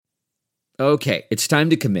Okay, it's time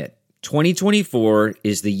to commit. 2024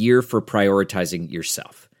 is the year for prioritizing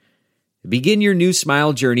yourself. Begin your new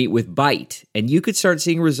smile journey with Byte, and you could start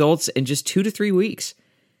seeing results in just 2 to 3 weeks.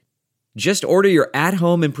 Just order your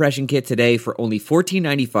at-home impression kit today for only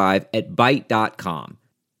 $14.95 at Byte.com.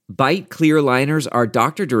 Byte clear liners are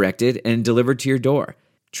doctor-directed and delivered to your door.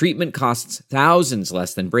 Treatment costs thousands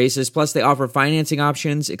less than braces, plus they offer financing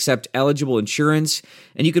options, accept eligible insurance,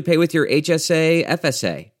 and you could pay with your HSA,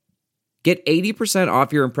 FSA. Get 80%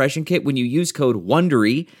 off your impression kit when you use code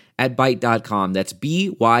WONDERY at Byte.com. That's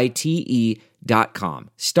BYTE.com.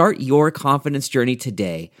 Start your confidence journey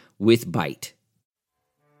today with Byte.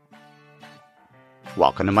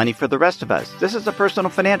 Welcome to Money for the Rest of Us. This is a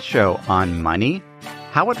personal finance show on money,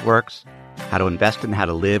 how it works, how to invest, and how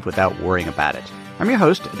to live without worrying about it. I'm your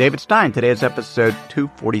host, David Stein. Today is episode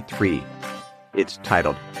 243. It's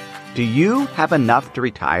titled, Do You Have Enough to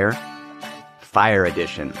Retire? Fire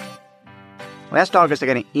Edition. Last August, I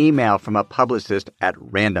got an email from a publicist at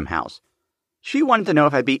Random House. She wanted to know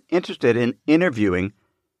if I'd be interested in interviewing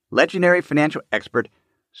legendary financial expert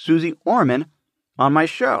Suze Orman on my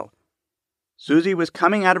show. Suze was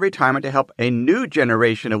coming out of retirement to help a new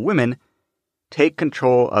generation of women take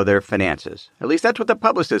control of their finances. At least that's what the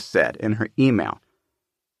publicist said in her email.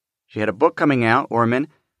 She had a book coming out, Orman,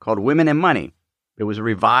 called Women and Money. It was a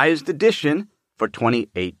revised edition for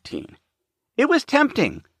 2018. It was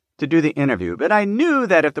tempting to do the interview, but I knew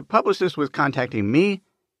that if the publicist was contacting me,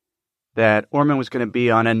 that Orman was going to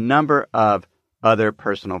be on a number of other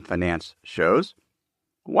personal finance shows.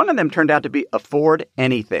 One of them turned out to be Afford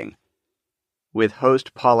Anything with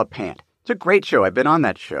host Paula Pant. It's a great show. I've been on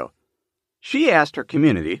that show. She asked her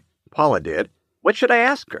community, Paula did, what should I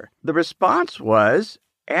ask her? The response was,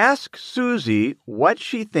 ask Suze what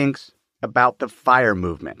she thinks about the FIRE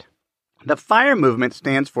movement. The FIRE movement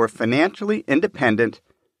stands for Financially Independent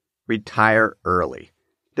Retire Early.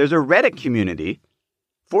 There's a Reddit community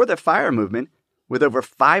for the FIRE movement with over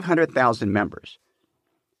 500,000 members.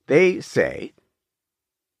 They say,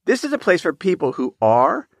 this is a place for people who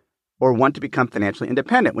are or want to become financially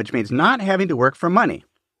independent, which means not having to work for money.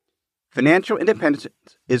 Financial independence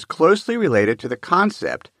is closely related to the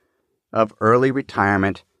concept of early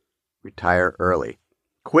retirement, retire early,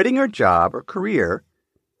 quitting your job or career,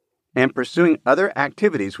 and pursuing other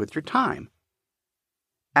activities with your time.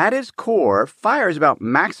 At its core, FIRE is about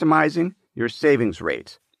maximizing your savings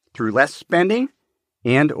rates through less spending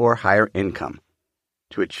and or higher income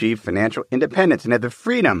to achieve financial independence and have the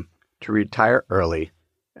freedom to retire early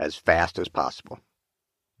as fast as possible.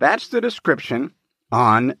 That's the description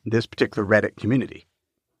on this particular Reddit community.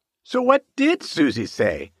 So what did Suze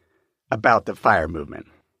say about the FIRE movement?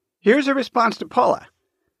 Here's a response to Paula.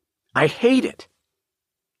 I hate it.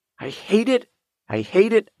 I hate it. I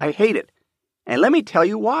hate it. I hate it. And let me tell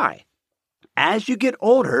you why. As you get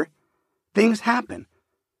older, things happen.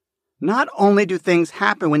 Not only do things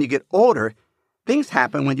happen when you get older, things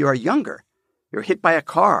happen when you are younger. You're hit by a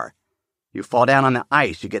car. You fall down on the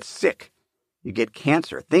ice. You get sick. You get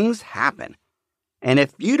cancer. Things happen. And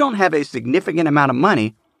if you don't have a significant amount of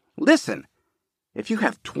money, listen, if you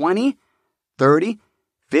have 20, 30,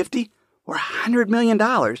 50, or $100 million,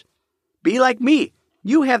 be like me.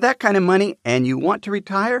 You have that kind of money and you want to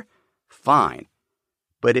retire? Fine.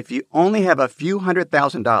 But if you only have a few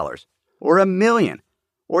 $100,000 or $1 million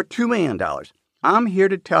or $2 million, I'm here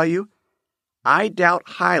to tell you, I doubt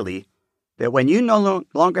highly that when you no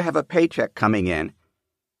longer have a paycheck coming in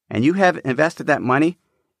and you have invested that money,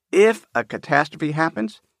 if a catastrophe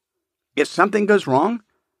happens, if something goes wrong,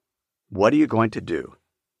 what are you going to do?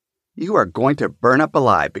 You are going to burn up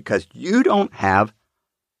alive because you don't have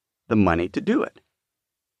the money to do it.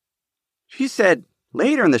 She said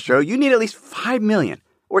later in the show, you need at least $5 million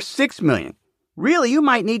or $6 million. Really, you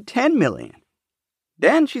might need $10 million.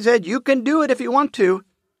 Then she said, you can do it if you want to.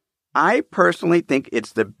 I personally think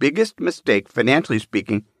it's the biggest mistake, financially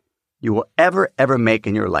speaking, you will ever make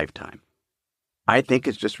in your lifetime. I think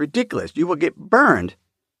it's just ridiculous. You will get burned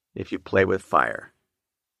if you play with fire.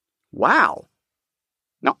 Wow.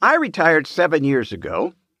 Now, I retired 7 years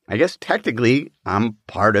ago. I guess technically I'm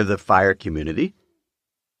part of the FIRE community.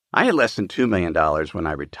 I had less than $2 million when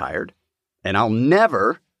I retired, and I'll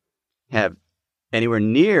never have anywhere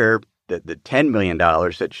near the $10 million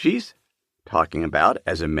that she's talking about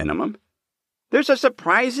as a minimum. There's a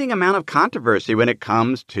surprising amount of controversy when it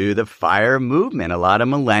comes to the FIRE movement. A lot of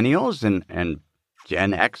millennials and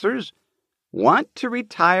Gen Xers want to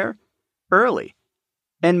retire early,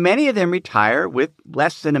 and many of them retire with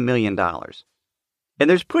less than $1 million. And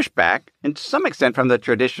there's pushback, and to some extent, from the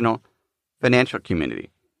traditional financial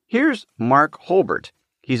community. Here's Mark Holbert.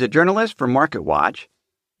 He's a journalist for MarketWatch.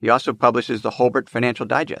 He also publishes the Holbert Financial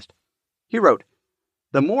Digest. He wrote,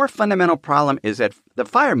 "The more fundamental problem is that the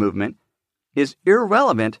FIRE movement is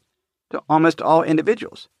irrelevant to almost all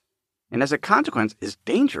individuals, and as a consequence is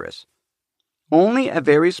dangerous. Only a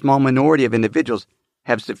very small minority of individuals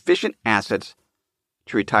have sufficient assets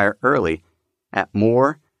to retire early at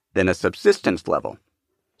more than a subsistence level.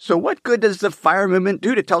 So what good does the FIRE movement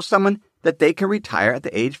do to tell someone that they can retire at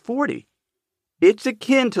the age 40? It's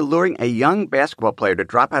akin to luring a young basketball player to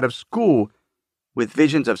drop out of school with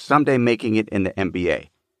visions of someday making it in the NBA.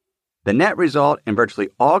 The net result in virtually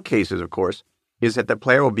all cases, of course, is that the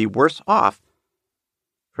player will be worse off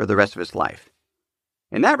for the rest of his life.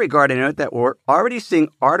 In that regard, I note that we're already seeing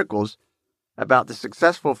articles about the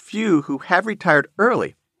successful few who have retired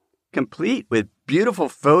early, complete with beautiful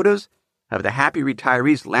photos of the happy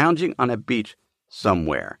retirees lounging on a beach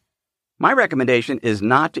somewhere. My recommendation is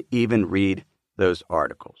not to even read those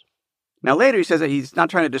articles." Now later he says that he's not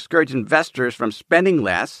trying to discourage investors from spending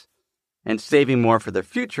less and saving more for the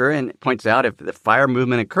future, and points out if the FIRE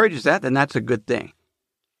movement encourages that, then that's a good thing.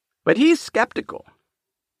 But he's skeptical.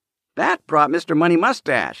 That brought Mr. Money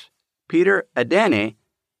Mustache, Peter Adene,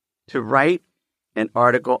 to write an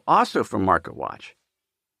article also from MarketWatch.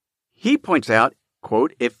 He points out,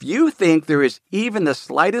 quote, "If you think there is even the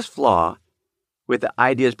slightest flaw with the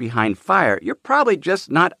ideas behind FIRE, you're probably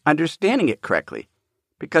just not understanding it correctly,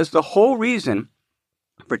 because the whole reason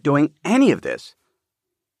for doing any of this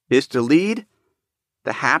is to lead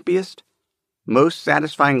the happiest, most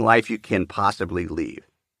satisfying life you can possibly lead.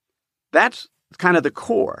 That's kind of the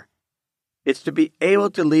core. It's to be able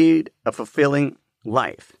to lead a fulfilling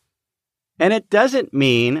life. And it doesn't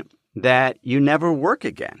mean that you never work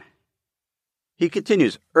again." He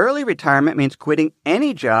continues, "Early retirement means quitting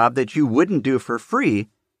any job that you wouldn't do for free,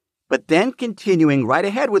 but then continuing right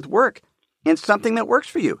ahead with work in something that works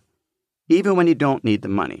for you, even when you don't need the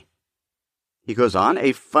money." He goes on,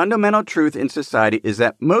 "A fundamental truth in society is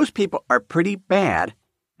that most people are pretty bad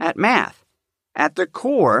at math. At the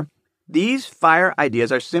core, these FIRE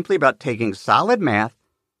ideas are simply about taking solid math,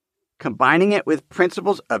 combining it with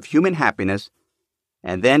principles of human happiness,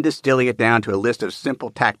 and then distilling it down to a list of simple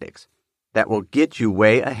tactics that will get you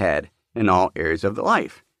way ahead in all areas of the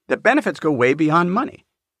life. The benefits go way beyond money."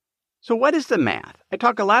 So what is the math? I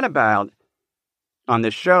talk a lot about on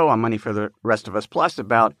this show on Money for the Rest of Us Plus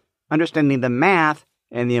about understanding the math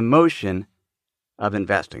and the emotion of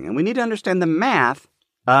investing. And we need to understand the math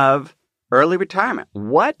of early retirement.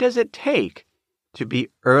 What does it take to be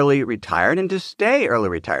early retired and to stay early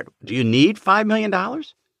retired? Do you need $5 million?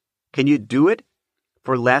 Can you do it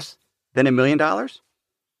for less than $1 million?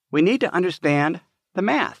 We need to understand the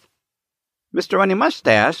math. Mr. Money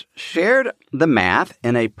Mustache shared the math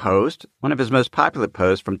in a post, one of his most popular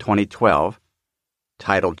posts from 2012,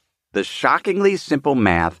 titled "The Shockingly Simple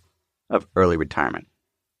Math of Early Retirement."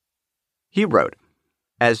 He wrote,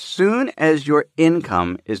 "As soon as your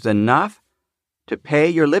income is enough to pay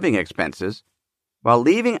your living expenses, while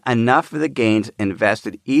leaving enough of the gains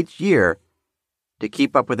invested each year to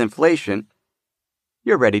keep up with inflation,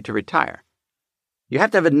 you're ready to retire. You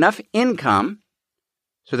have to have enough income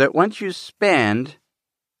so that once you spend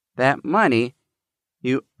that money,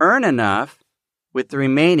 you earn enough with the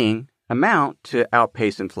remaining amount to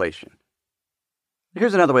outpace inflation."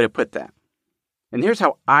 Here's another way to put that. And here's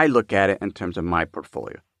how I look at it in terms of my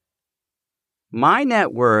portfolio. My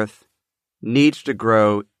net worth needs to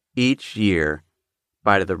grow each year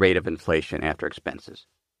by the rate of inflation after expenses.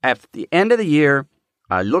 At the end of the year,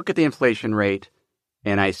 I look at the inflation rate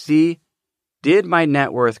and I see, did my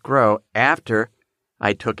net worth grow after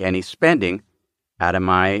I took any spending out of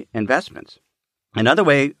my investments? Another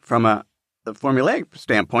way from a formulaic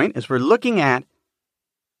standpoint is we're looking at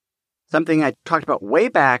something I talked about way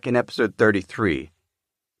back in episode 33,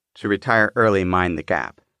 to retire early, mind the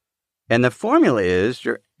gap. And the formula is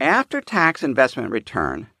your after-tax investment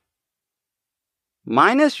return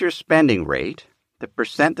minus your spending rate, the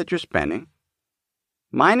percent that you're spending,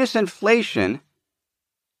 minus inflation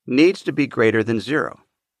needs to be greater than zero.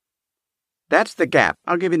 That's the gap.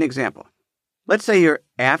 I'll give you an example. Let's say your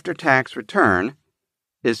after-tax return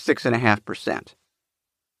is 6.5%,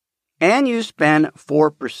 and you spend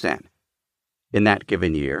 4% in that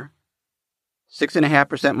given year.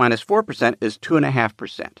 6.5% minus 4% is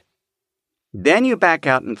 2.5%. Then you back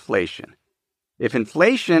out inflation. If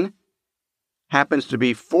inflation happens to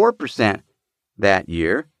be 4% that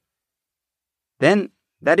year, then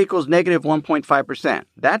that equals negative 1.5%.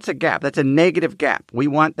 That's a gap. That's a negative gap. We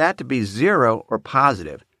want that to be zero or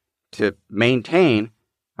positive to maintain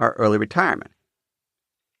our early retirement.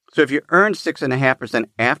 So if you earn 6.5%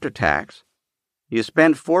 after tax, you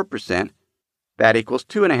spend 4%, That equals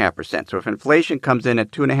 2.5%. So if inflation comes in at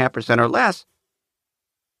 2.5% or less,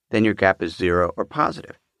 then your gap is 0 or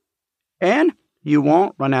positive. And you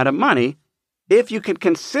won't run out of money if you can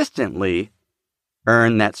consistently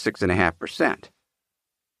earn that 6.5%.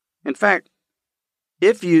 In fact,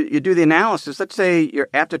 if you do the analysis, let's say your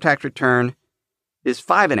after-tax return is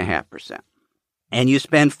 5.5%, and you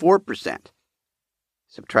spend 4%.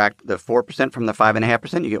 Subtract the 4% from the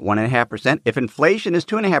 5.5%, you get 1.5%. If inflation is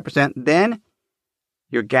 2.5%, then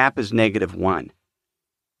your gap is -1,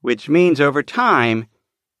 which means over time,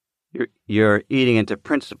 you're eating into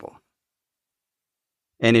principal.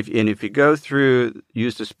 And if you go through,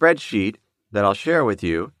 use the spreadsheet that I'll share with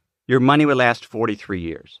you, your money would last 43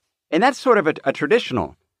 years. And that's sort of a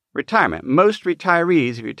traditional retirement. Most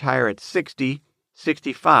retirees, if you retire at 60,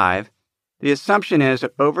 65, the assumption is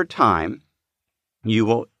that over time, you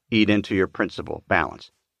will eat into your principal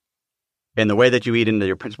balance. And the way that you eat into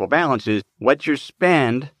your principal balance is what you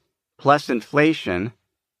spend plus inflation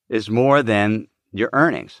is more than your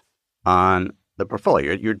earnings on the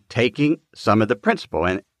portfolio. You're taking some of the principal.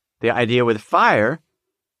 And the idea with FIRE,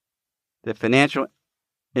 the financial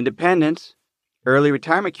independence, early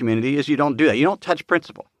retirement community, is you don't do that. You don't touch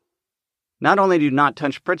principal. Not only do you not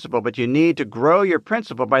touch principal, but you need to grow your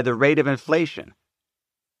principal by the rate of inflation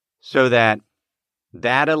so that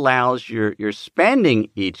allows your spending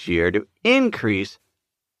each year to increase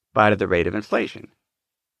by the rate of inflation.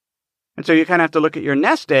 And so you kind of have to look at your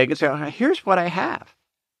nest egg and say, oh, here's what I have.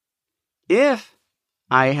 If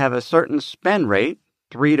I have a certain spend rate,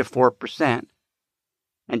 3 to 4%,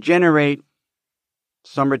 and generate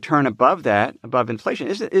some return above that, above inflation,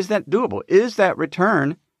 is that doable? Is that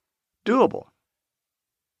return doable?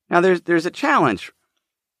 Now, there's a challenge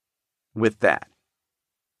with that.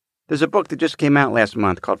 There's a book that just came out last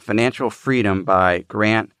month called Financial Freedom by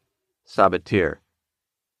Grant Sabatier.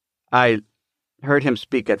 I heard him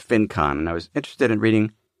speak at FinCon, and I was interested in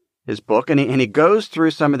reading his book, and he goes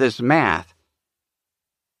through some of this math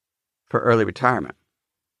for early retirement.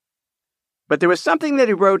 But there was something that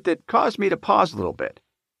he wrote that caused me to pause a little bit.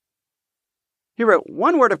 He wrote,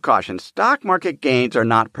 one word of caution, stock market gains are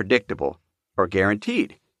not predictable or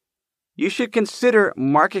guaranteed. You should consider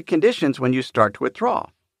market conditions when you start to withdraw.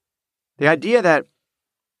 The idea that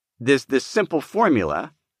this simple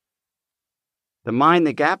formula, the mind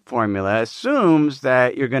the gap formula, assumes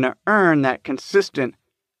that you're going to earn that consistent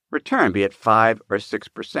return, be it 5 or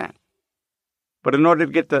 6%. But in order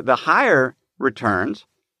to get the higher returns,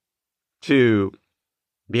 to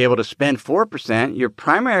be able to spend 4%, you're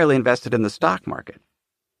primarily invested in the stock market.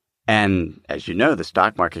 And as you know, the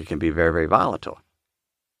stock market can be very, very volatile.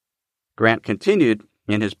 Grant continued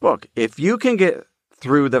in his book, if you can get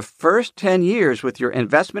through the first 10 years with your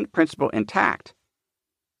investment principal intact,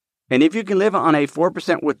 and if you can live on a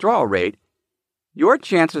 4% withdrawal rate, your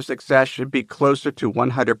chance of success should be closer to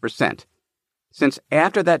 100%, since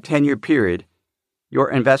after that 10-year period,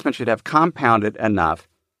 your investment should have compounded enough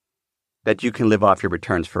that you can live off your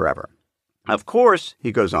returns forever. Of course,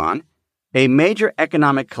 he goes on, a major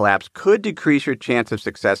economic collapse could decrease your chance of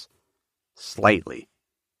success slightly.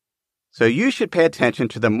 So you should pay attention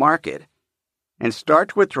to the market and start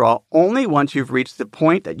to withdraw only once you've reached the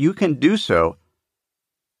point that you can do so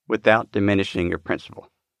without diminishing your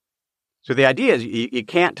principal. So the idea is you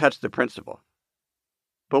can't touch the principal.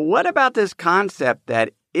 But what about this concept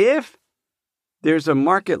that if there's a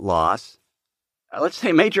market loss, let's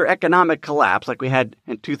say major economic collapse like we had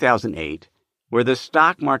in 2008, where the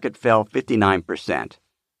stock market fell 59%,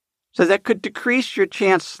 so that could decrease your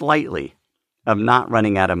chance slightly of not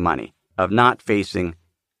running out of money, of not facing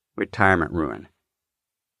retirement ruin.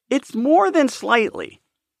 It's more than slightly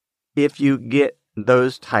if you get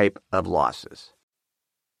those type of losses.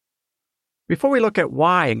 Before we look at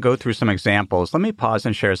why and go through some examples, let me pause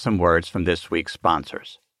and share some words from this week's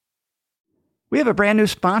sponsors. We have a brand new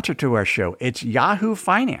sponsor to our show. It's Yahoo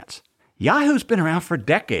Finance. Yahoo's been around for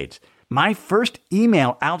decades. My first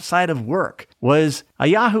email outside of work was a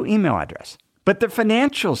Yahoo email address. But the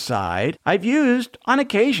financial side, I've used on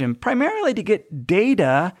occasion primarily to get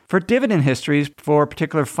data for dividend histories for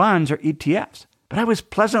particular funds or ETFs. But I was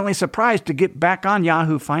pleasantly surprised to get back on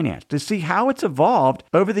Yahoo Finance to see how it's evolved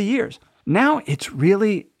over the years. Now it's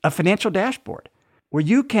really a financial dashboard where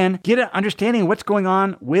you can get an understanding of what's going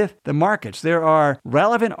on with the markets. There are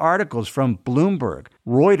relevant articles from Bloomberg,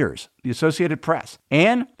 Reuters, the Associated Press,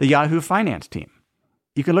 and the Yahoo Finance team.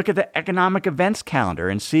 You can look at the economic events calendar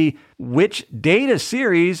and see which data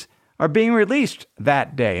series are being released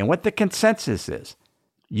that day and what the consensus is.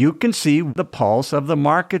 You can see the pulse of the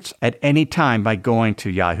markets at any time by going to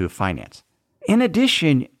Yahoo Finance. In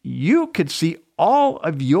addition, you could see all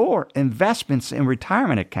of your investments in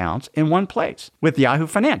retirement accounts in one place. With Yahoo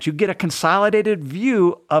Finance, you get a consolidated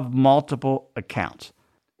view of multiple accounts.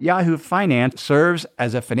 Yahoo Finance serves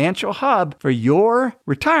as a financial hub for your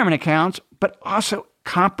retirement accounts, but also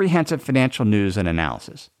comprehensive financial news and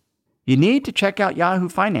analysis. You need to check out Yahoo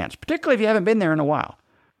Finance, particularly if you haven't been there in a while.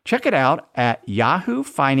 Check it out at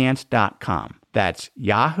yahoofinance.com. That's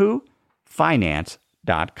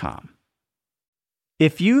yahoofinance.com.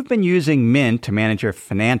 If you've been using Mint to manage your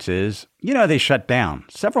finances, you know they shut down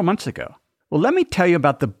several months ago. Well, let me tell you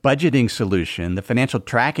about the budgeting solution, the financial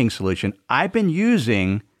tracking solution I've been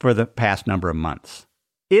using for the past number of months.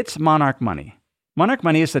 It's Monarch Money. Monarch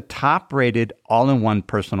Money is the top-rated all-in-one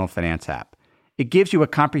personal finance app. It gives you a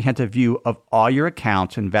comprehensive view of all your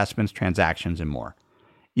accounts, investments, transactions, and more.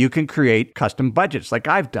 You can create custom budgets like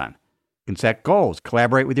I've done. You can set goals,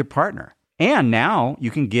 collaborate with your partner. And now you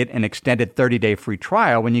can get an extended 30-day free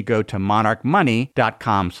trial when you go to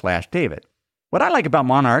monarchmoney.com/David. What I like about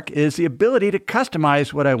Monarch is the ability to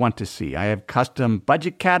customize what I want to see. I have custom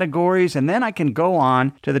budget categories, and then I can go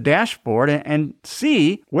on to the dashboard and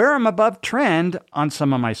see where I'm above trend on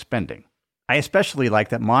some of my spending. I especially like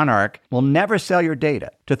that Monarch will never sell your data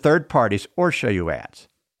to third parties or show you ads.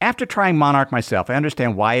 After trying Monarch myself, I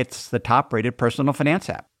understand why it's the top-rated personal finance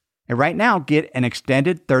app. And right now, get an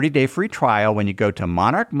extended 30-day free trial when you go to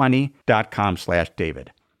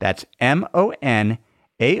monarchmoney.com/David. That's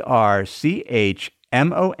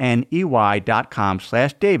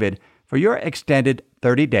monarchmoney.com/David for your extended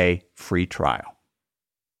 30-day free trial.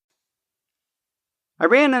 I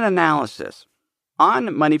ran an analysis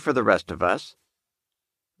on Money for the Rest of Us.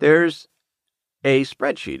 There's a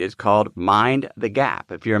spreadsheet. It's called Mind the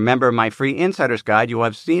Gap. If you're a member of my free Insider's Guide, you will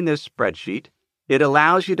have seen this spreadsheet. It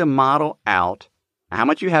allows you to model out how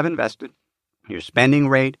much you have invested, your spending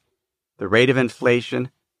rate, the rate of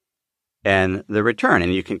inflation, and the return.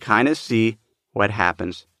 And you can kind of see what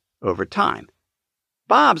happens over time.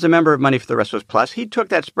 Bob's a member of Money for the Rest of Us Plus. He took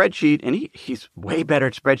that spreadsheet, and he's way better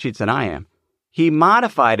at spreadsheets than I am. He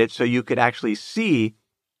modified it so you could actually see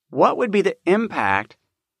what would be the impact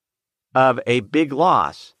of a big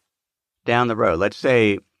loss down the road. Let's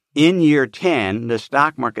say in year 10, the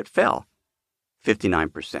stock market fell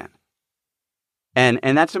 59%. And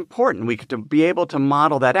that's important. We could be able to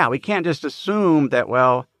model that out. We can't just assume that,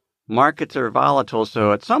 well, markets are volatile,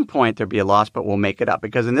 so at some point there'll be a loss, but we'll make it up.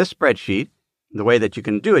 Because in this spreadsheet, the way that you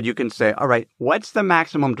can do it, you can say, all right, what's the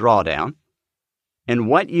maximum drawdown? And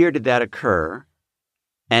what year did that occur?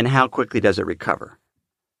 And how quickly does it recover?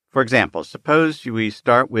 For example, suppose we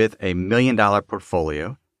start with a $1 million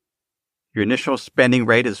portfolio. Your initial spending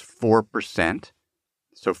rate is 4%.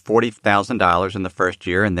 So $40,000 in the first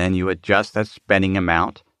year, and then you adjust that spending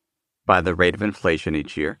amount by the rate of inflation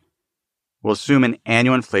each year. We'll assume an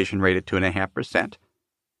annual inflation rate of 2.5%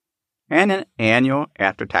 and an annual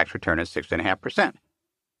after-tax return of 6.5%.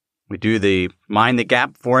 We do the Mind the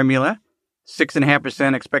Gap formula,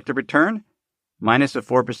 6.5% expected return minus a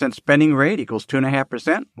 4% spending rate equals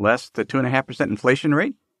 2.5% less the 2.5% inflation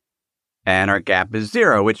rate. And our gap is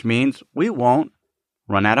 0, which means we won't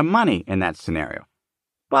run out of money in that scenario.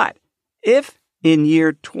 But if in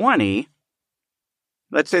year 20,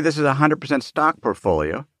 let's say this is a 100% stock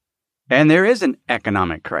portfolio, and there is an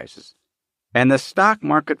economic crisis, and the stock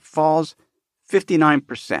market falls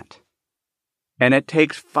 59%, and it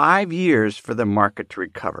takes 5 years for the market to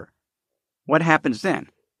recover, what happens then?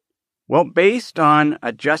 Well, based on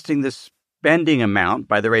adjusting the spending amount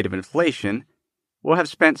by the rate of inflation, we'll have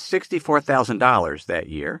spent $64,000 that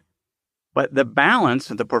year. But the balance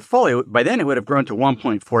of the portfolio, by then it would have grown to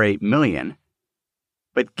 $1.48 million.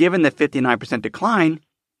 But given the 59% decline,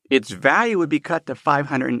 its value would be cut to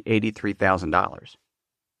 $583,000,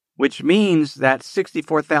 which means that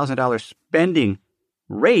 $64,000 spending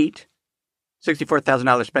rate,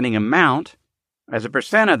 $64,000 spending amount, as a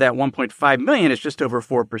percent of that $1.5 million is just over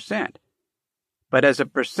 4%. But as a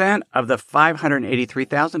percent of the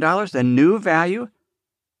 $583,000, the new value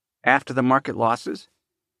after the market losses,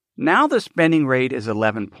 now the spending rate is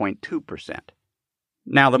 11.2%.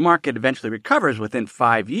 Now the market eventually recovers within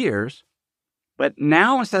 5 years, but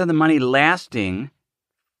now instead of the money lasting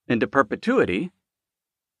into perpetuity,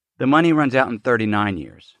 the money runs out in 39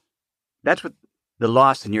 years. That's what the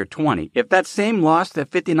loss in year 20. If that same loss,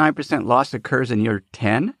 that 59% loss occurs in year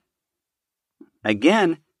 10,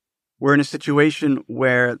 again, we're in a situation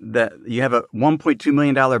where you have a $1.2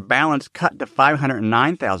 million balance cut to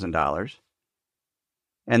 $509,000,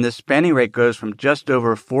 and the spending rate goes from just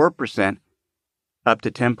over 4% up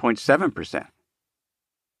to 10.7%.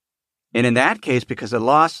 And in that case, because the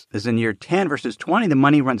loss is in year 10 versus 20, the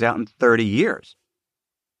money runs out in 30 years.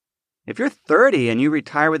 If you're 30 and you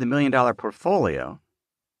retire with $1 million portfolio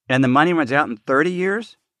and the money runs out in 30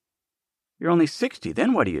 years, you're only 60.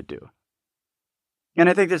 Then what do you do? And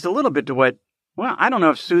I think there's a little bit to what, well, I don't know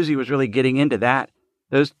if Susie was really getting into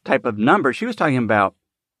those type of numbers. She was talking about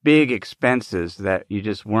big expenses that you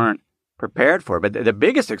just weren't prepared for. But the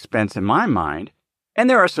biggest expense in my mind, and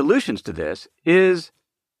there are solutions to this, is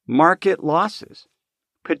market losses,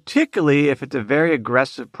 particularly if it's a very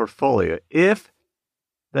aggressive portfolio. If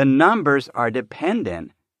the numbers are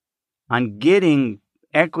dependent on getting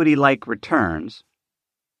equity-like returns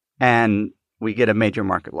and we get a major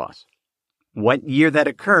market loss. What year that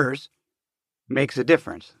occurs makes a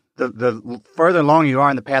difference. The further along you are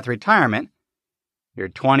in the path of retirement, you're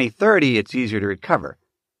 20, 30, it's easier to recover.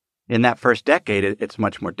 In that first decade, it's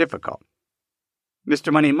much more difficult.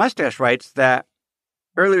 Mr. Money Mustache writes that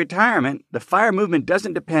early retirement, the FIRE movement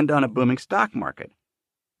doesn't depend on a booming stock market.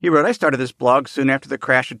 He wrote, I started this blog soon after the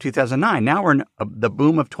crash of 2009. Now we're in the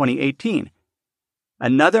boom of 2018.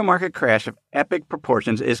 Another market crash of epic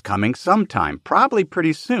proportions is coming sometime, probably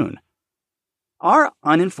pretty soon. Our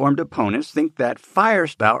uninformed opponents think that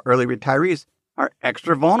FIRE-style early retirees are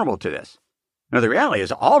extra vulnerable to this. Now, the reality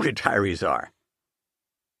is all retirees are.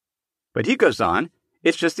 But he goes on,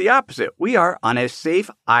 it's just the opposite. We are on a safe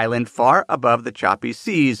island far above the choppy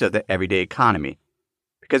seas of the everyday economy.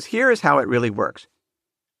 Because here is how it really works.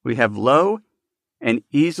 We have low and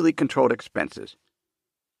easily controlled expenses.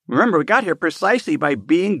 Remember, we got here precisely by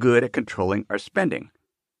being good at controlling our spending.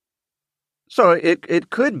 So it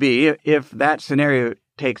could be, if that scenario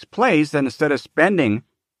takes place, then instead of spending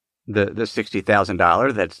the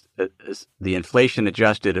 $60,000, that's the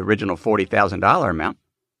inflation-adjusted original $40,000 amount,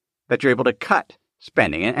 that you're able to cut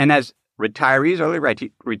spending. And as retirees, early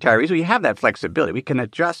retirees, we have that flexibility. We can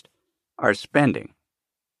adjust our spending.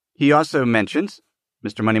 He also mentions,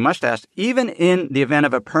 Mr. Money Mustache, even in the event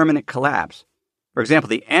of a permanent collapse, for example,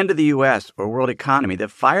 the end of the U.S. or world economy, the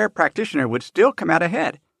FIRE practitioner would still come out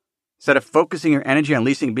ahead. Instead of focusing your energy on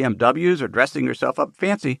leasing BMWs or dressing yourself up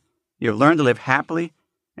fancy, you've learned to live happily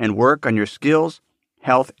and work on your skills,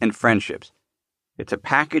 health, and friendships. It's a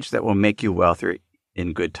package that will make you wealthier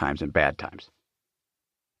in good times and bad times.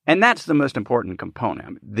 And that's the most important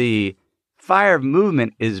component. The FIRE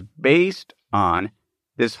movement is based on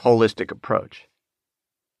this holistic approach.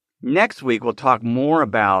 Next week, we'll talk more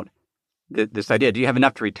about this idea. Do you have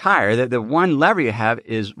enough to retire? The one lever you have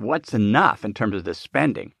is what's enough in terms of the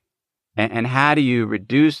spending. And how do you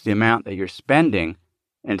reduce the amount that you're spending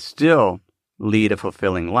and still lead a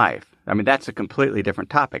fulfilling life? I mean, that's a completely different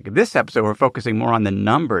topic. This episode, we're focusing more on the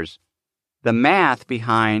numbers, the math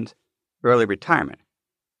behind early retirement.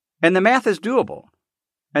 And the math is doable.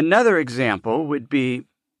 Another example would be,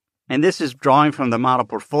 and this is drawing from the model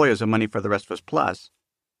portfolios of Money for the Rest of Us Plus,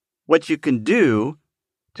 what you can do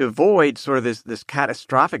to avoid sort of this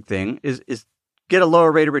catastrophic thing is get a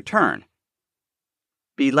lower rate of return.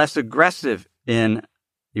 Be less aggressive in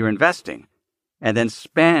your investing, and then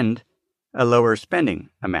spend a lower spending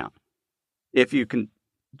amount. If you can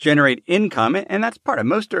generate income, and that's part of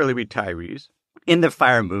most early retirees in the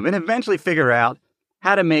FIRE movement, eventually figure out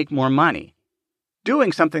how to make more money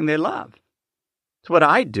doing something they love. It's what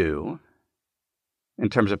I do in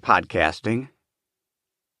terms of podcasting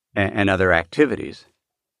and other activities.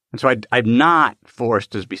 And so I'm not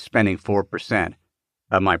forced to be spending 4%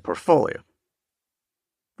 of my portfolio.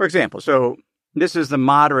 For example, so this is the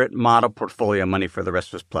moderate model portfolio Money for the Rest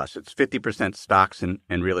of Us Plus. It's 50% stocks and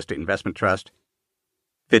real estate investment trust,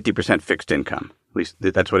 50% fixed income. At least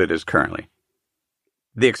that's what it is currently.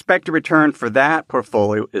 The expected return for that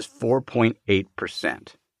portfolio is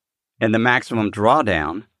 4.8%. And the maximum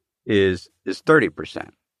drawdown is 30%.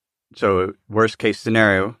 So worst case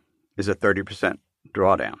scenario is a 30%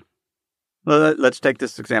 drawdown. Well, let's take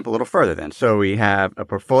this example a little further then. So we have a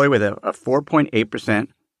portfolio with a 4.8%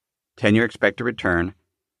 10-year expected return,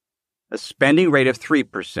 a spending rate of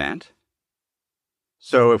 3%.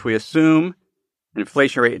 So if we assume an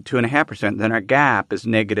inflation rate at 2.5%, then our gap is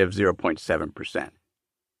negative 0.7%.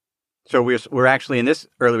 So we're actually, in this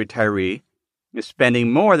early retiree, is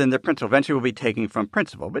spending more than the principal. Eventually we'll be taking from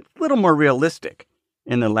principal, but a little more realistic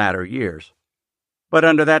in the latter years. But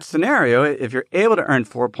under that scenario, if you're able to earn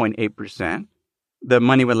 4.8%, the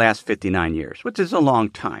money would last 59 years, which is a long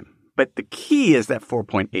time. But the key is that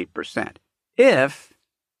 4.8%. If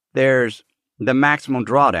there's the maximum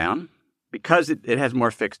drawdown, because it has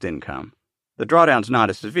more fixed income, the drawdown's not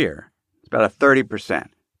as severe. It's about a 30%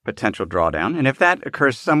 potential drawdown. And if that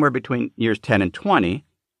occurs somewhere between years 10 and 20,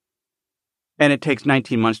 and it takes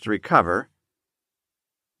 19 months to recover,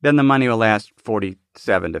 then the money will last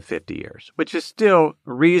 47 to 50 years, which is still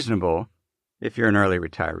reasonable if you're an early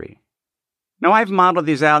retiree. Now, I've modeled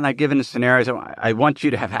these out and I've given the scenarios. I want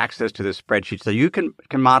you to have access to this spreadsheet so you can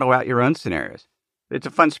model out your own scenarios. It's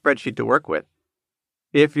a fun spreadsheet to work with.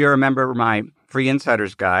 If you're a member of my free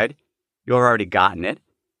Insider's Guide, you've already gotten it.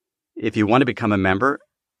 If you want to become a member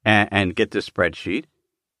and get this spreadsheet,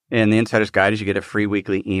 in the Insider's Guide, you get a free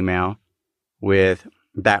weekly email with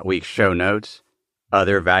that week's show notes,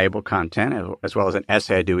 other valuable content, as well as an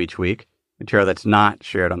essay I do each week, material that's not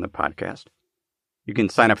shared on the podcast. You can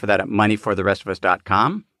sign up for that at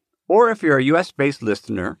moneyfortherestofus.com. Or if you're a U.S.-based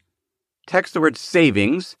listener, text the word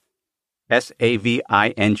savings,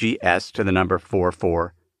 SAVINGS, to the number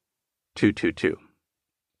 44222.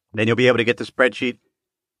 Then you'll be able to get the spreadsheet,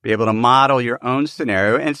 be able to model your own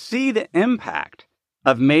scenario, and see the impact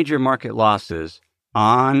of major market losses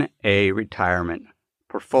on a retirement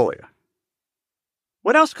portfolio.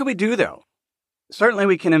 What else could we do, though? Certainly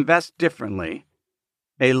we can invest differently,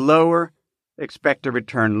 a lower expected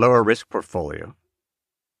return, lower risk portfolio.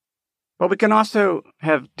 But we can also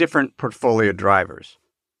have different portfolio drivers.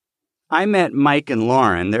 I met Mike and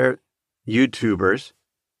Lauren, they're YouTubers,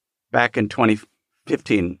 back in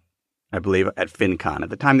 2015, I believe, at FinCon. At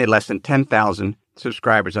the time, they had less than 10,000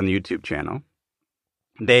 subscribers on the YouTube channel.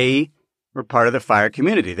 They were part of the FIRE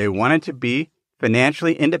community. They wanted to be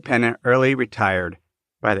financially independent, early retired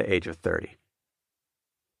by the age of 30.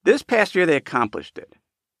 This past year, they accomplished it.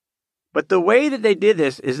 But the way that they did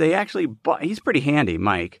this is they actually bought, he's pretty handy,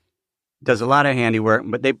 Mike, does a lot of handiwork,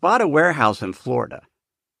 but they bought a warehouse in Florida.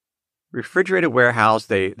 Refrigerated warehouse,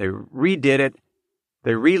 they redid it,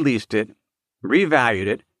 they released it, revalued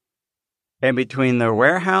it, and between their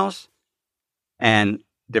warehouse and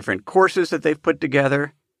different courses that they've put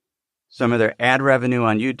together, some of their ad revenue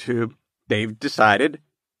on YouTube, they've decided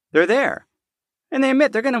they're there. And they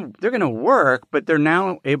admit they're gonna work, but they're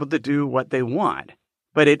now able to do what they want.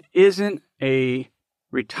 But it isn't a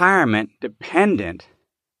retirement dependent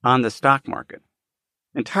on the stock market,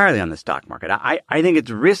 entirely on the stock market. I think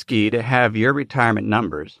it's risky to have your retirement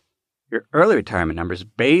numbers, your early retirement numbers,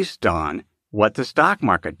 based on what the stock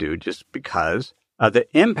market do, just because of the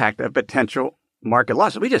impact of potential market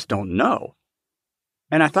losses. We just don't know.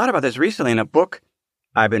 And I thought about this recently in a book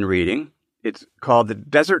I've been reading. It's called The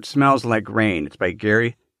Desert Smells Like Rain. It's by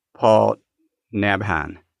Gary Paul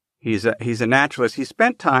Nabhan. He's a naturalist. He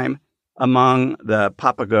spent time among the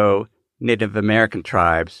Papago Native American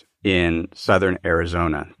tribes in southern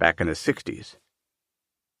Arizona back in the 60s.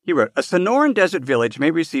 He wrote, a Sonoran desert village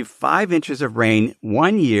may receive 5 inches of rain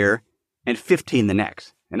one year and 15 the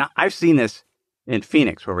next. And I've seen this in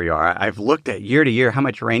Phoenix where we are. I've looked at year to year, how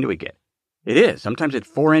much rain do we get? It is. Sometimes it's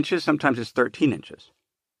 4 inches, sometimes it's 13 inches.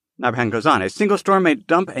 Nabhan goes on, a single storm may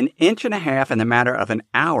dump 1.5 inches in the matter of an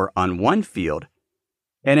hour on one field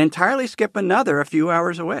and entirely skip another a few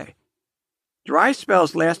hours away. Dry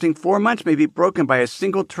spells lasting 4 months may be broken by a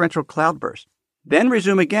single torrential cloudburst, then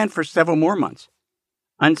resume again for several more months.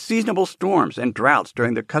 Unseasonable storms and droughts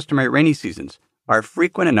during the customary rainy seasons are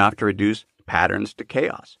frequent enough to reduce patterns to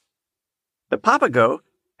chaos. The Papago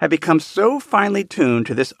have become so finely tuned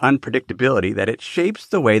to this unpredictability that it shapes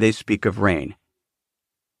the way they speak of rain.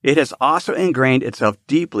 It has also ingrained itself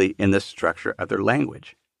deeply in the structure of their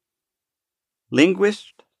language.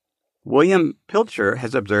 Linguist William Pilcher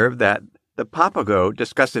has observed that the Papago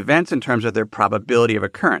discuss events in terms of their probability of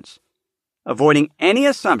occurrence, avoiding any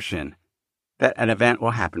assumption that an event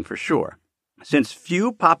will happen for sure. Since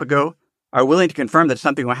few Papago are willing to confirm that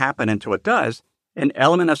something will happen until it does, an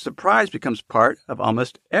element of surprise becomes part of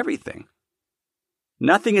almost everything.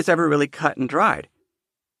 Nothing is ever really cut and dried.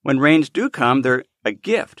 When rains do come, they're a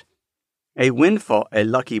gift, a windfall, a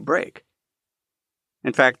lucky break.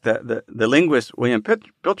 In fact, the linguist William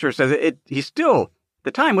Pilcher says he still, at the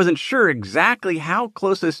time, wasn't sure exactly how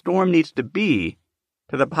close a storm needs to be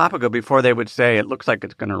to the Papago before they would say it looks like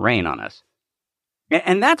it's going to rain on us.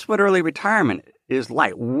 And that's what early retirement is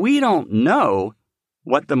like. We don't know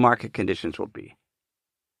what the market conditions will be.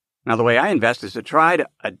 Now, the way I invest is to try to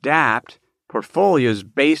adapt portfolios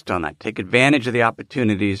based on that, take advantage of the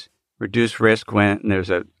opportunities, reduce risk when there's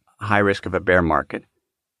a high risk of a bear market.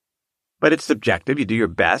 But it's subjective. You do your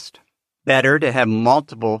best. Better to have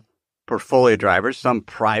multiple portfolio drivers, some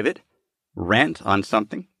private. Rent on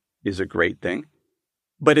something is a great thing.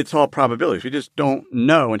 But it's all probabilities. We just don't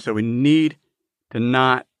know. And so we need to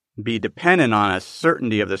not be dependent on a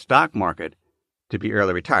certainty of the stock market to be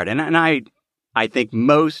early retired. And I think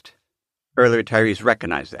most early retirees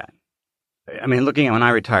recognize that. I mean, looking at when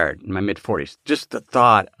I retired in my mid-40s, just the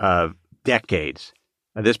thought of decades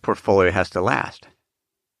of this portfolio has to last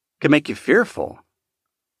can make you fearful.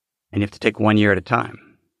 And you have to take 1 year at a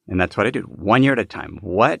time. And that's what I do. 1 year at a time.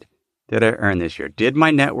 What did I earn this year? Did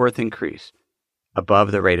my net worth increase?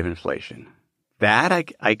 above the rate of inflation. That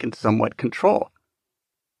I can somewhat control.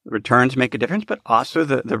 Returns make a difference, but also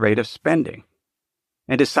the rate of spending.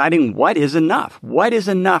 And deciding what is enough. What is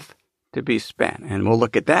enough to be spent? And we'll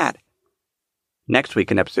look at that next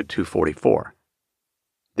week in episode 244.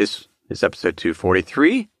 This is episode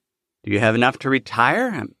 243. Do you have enough to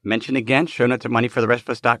retire? I mention again, show notes at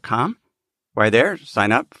moneyfortherestofus.com. While there,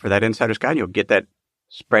 sign up for that Insider's Guide. You'll get that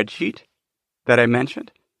spreadsheet that I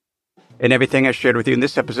mentioned. And everything I shared with you in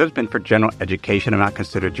this episode has been for general education and not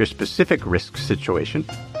considered your specific risk situation.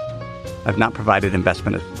 I've not provided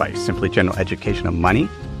investment advice, simply general education of money,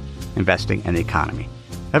 investing, and the economy.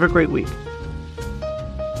 Have a great week.